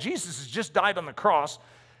terrifying moment. Jesus has just died on the cross.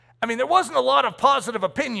 I mean, there wasn't a lot of positive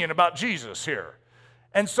opinion about Jesus here.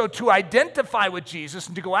 And so to identify with Jesus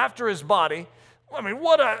and to go after his body, I mean,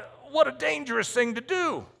 what a dangerous thing to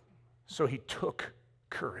do. So he took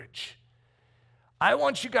courage. I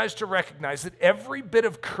want you guys to recognize that every bit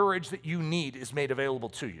of courage that you need is made available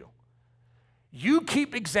to you. You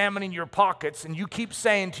keep examining your pockets and you keep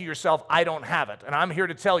saying to yourself, I don't have it. And I'm here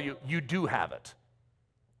to tell you, you do have it.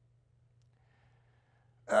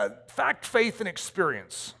 Fact, faith, and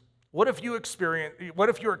experience. What if your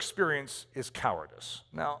experience is cowardice?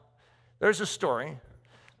 Now, there's a story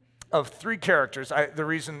of three characters. The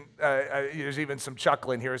reason there's even some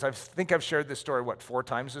chuckling here is I think I've shared this story, 4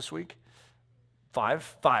 times this week?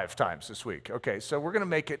 5 times this week. Okay, so we're going to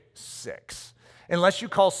make it 6. Unless you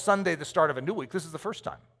call Sunday the start of a new week, this is the first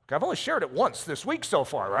time. I've only shared it once this week so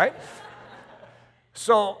far, right?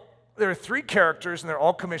 So there are 3 characters, and they're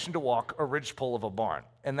all commissioned to walk a ridgepole of a barn.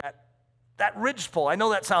 And that ridgepole, I know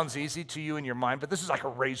that sounds easy to you in your mind, but this is like a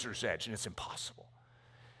razor's edge, and it's impossible.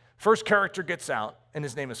 First character gets out, and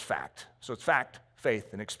his name is Fact. So it's fact, faith,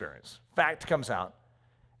 and experience. Fact comes out,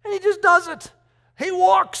 and he just does it. He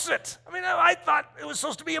walks it. I mean, I thought it was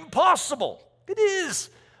supposed to be impossible. It is.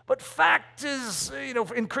 But fact is,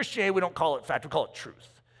 in Christianity, we don't call it fact, we call it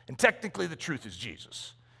truth. And technically, the truth is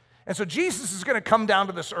Jesus. And so Jesus is going to come down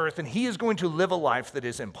to this earth, and he is going to live a life that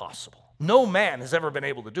is impossible. No man has ever been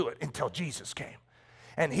able to do it until Jesus came.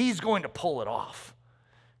 And he's going to pull it off.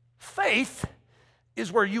 Faith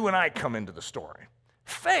is where you and I come into the story.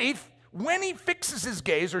 Faith, when he fixes his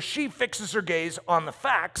gaze, or she fixes her gaze on the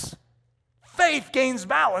facts, faith gains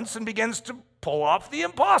balance and begins to pull off the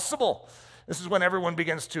impossible. This is when everyone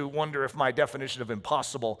begins to wonder if my definition of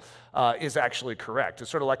impossible is actually correct.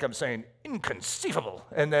 It's sort of like I'm saying inconceivable.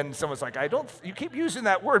 And then someone's like, you keep using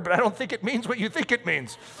that word, but I don't think it means what you think it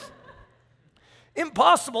means.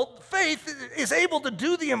 Impossible, faith is able to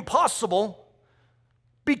do the impossible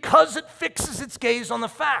because it fixes its gaze on the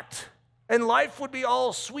fact. And life would be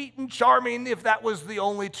all sweet and charming if that was the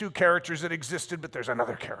only 2 characters that existed, but there's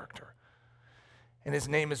another character. And his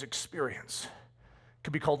name is experience. It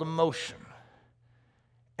could be called emotion.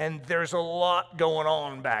 And there's a lot going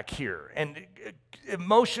on back here. And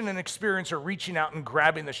emotion and experience are reaching out and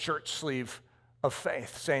grabbing the shirt sleeve of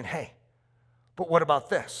faith, saying, hey, but what about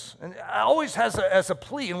this? And it always has as a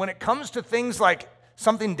plea. And when it comes to things like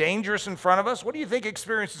something dangerous in front of us, what do you think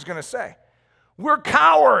experience is going to say? We're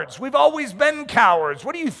cowards. We've always been cowards.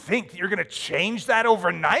 What do you think? That you're going to change that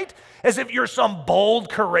overnight? As if you're some bold,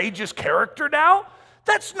 courageous character now?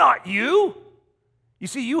 That's not you. You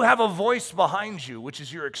see, you have a voice behind you, which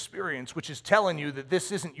is your experience, which is telling you that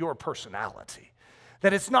this isn't your personality,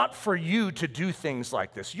 that it's not for you to do things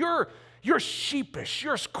like this. You're sheepish,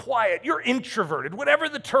 you're quiet, you're introverted, whatever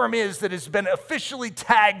the term is that has been officially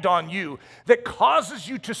tagged on you that causes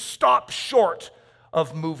you to stop short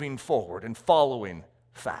of moving forward and following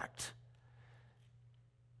fact.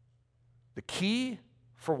 The key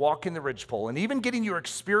for walking the ridgepole and even getting your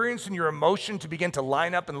experience and your emotion to begin to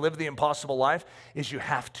line up and live the impossible life is you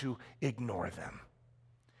have to ignore them.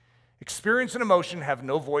 Experience and emotion have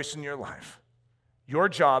no voice in your life. Your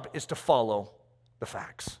job is to follow the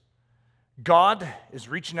facts. God is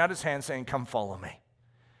reaching out his hand saying, come follow me.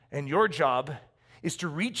 And your job is to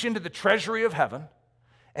reach into the treasury of heaven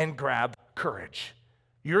and grab courage.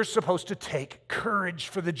 You're supposed to take courage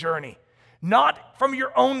for the journey, not from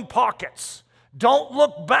your own pockets. Don't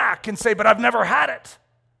look back and say, but I've never had it.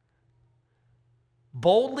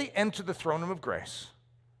 Boldly enter the throne room of grace,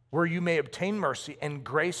 where you may obtain mercy and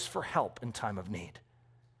grace for help in time of need.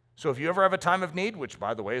 So if you ever have a time of need, which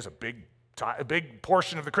by the way is a big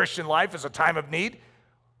portion of the Christian life is a time of need,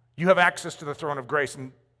 you have access to the throne of grace,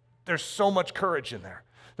 and there's so much courage in there.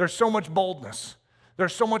 There's so much boldness.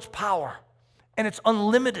 There's so much power, and it's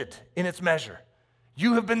unlimited in its measure.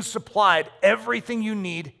 You have been supplied everything you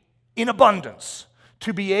need in abundance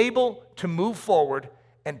to be able to move forward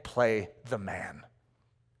and play the man.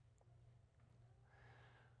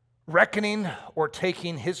 Reckoning or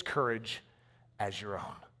taking his courage as your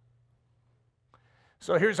own.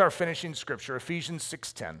 So here's our finishing scripture, Ephesians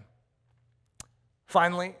 6:10.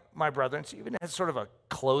 Finally, my brethren, it even has sort of a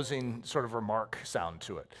closing sort of remark sound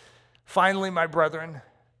to it. Finally, my brethren,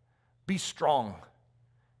 be strong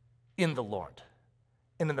in the Lord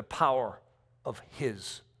and in the power of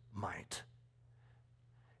his might.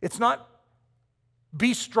 It's not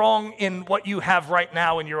be strong in what you have right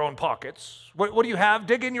now in your own pockets. What do you have?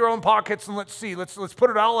 Dig in your own pockets and let's see. Let's put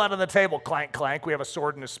it all out on the table. Clank, clank. We have a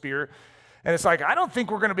sword and a spear. And it's like, I don't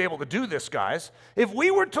think we're going to be able to do this, guys. If we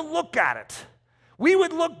were to look at it, we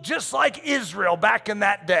would look just like Israel back in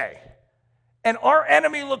that day. And our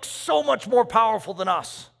enemy looks so much more powerful than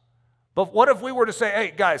us. But what if we were to say,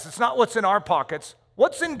 hey, guys, it's not what's in our pockets.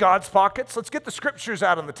 What's in God's pockets? Let's get the scriptures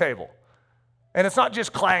out on the table. And it's not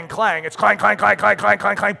just clang, clang. It's clang, clang, clang, clang, clang,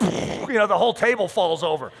 clang, clang. You know, the whole table falls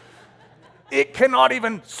over. It cannot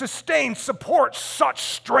even support such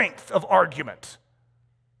strength of argument.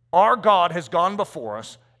 Our God has gone before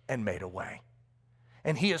us and made a way.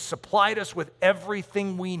 And he has supplied us with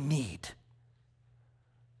everything we need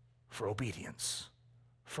for obedience,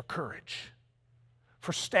 for courage,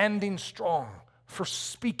 for standing strong, for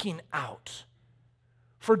speaking out,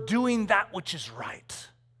 for doing that which is right,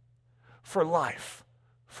 for life,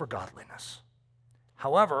 for godliness.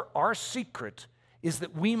 However, our secret is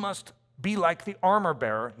that we must be like the armor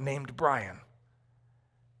bearer named Brian.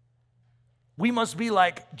 We must be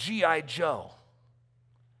like G.I. Joe,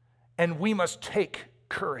 and we must take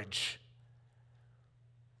courage.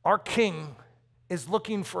 Our King is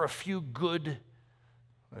looking for a few good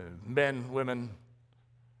men, women,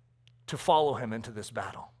 to follow him into this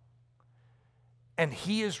battle. And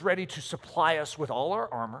he is ready to supply us with all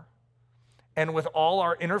our armor and with all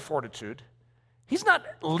our inner fortitude. He's not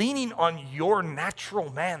leaning on your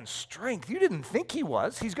natural man's strength. You didn't think he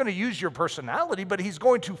was. He's going to use your personality, but he's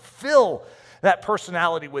going to fill that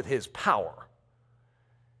personality with his power.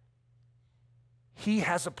 He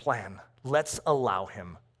has a plan. Let's allow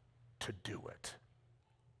him to do it.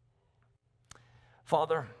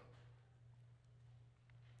 Father,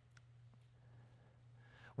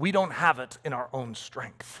 we don't have it in our own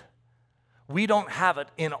strength. We don't have it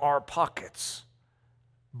in our pockets,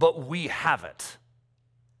 but we have it.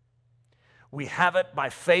 We have it by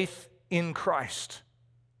faith in Christ.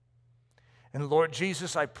 And Lord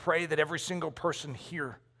Jesus, I pray that every single person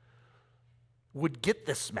here would get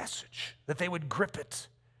this message, that they would grip it,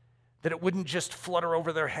 that it wouldn't just flutter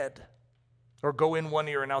over their head or go in one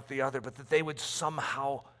ear and out the other, but that they would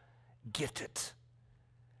somehow get it,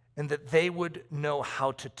 and that they would know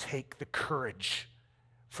how to take the courage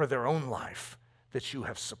for their own life that you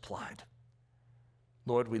have supplied.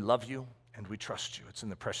 Lord, we love you and we trust you. It's in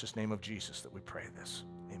the precious name of Jesus that we pray this.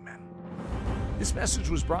 Amen. This message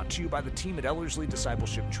was brought to you by the team at Ellerslie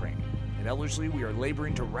Discipleship Training. At Ellerslie, we are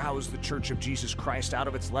laboring to rouse the Church of Jesus Christ out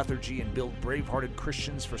of its lethargy and build brave-hearted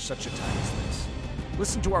Christians for such a time as this.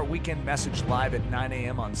 Listen to our weekend message live at 9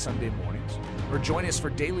 a.m. on Sunday mornings, or join us for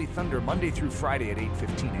Daily Thunder Monday through Friday at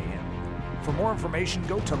 8:15 a.m. For more information,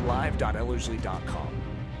 go to live.ellerslie.com.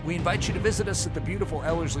 We invite you to visit us at the beautiful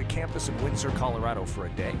Ellerslie campus in Windsor, Colorado for a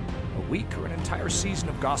day, a week, or an entire season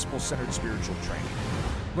of gospel-centered spiritual training.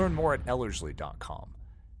 Learn more at ellerslie.com.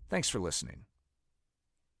 Thanks for listening.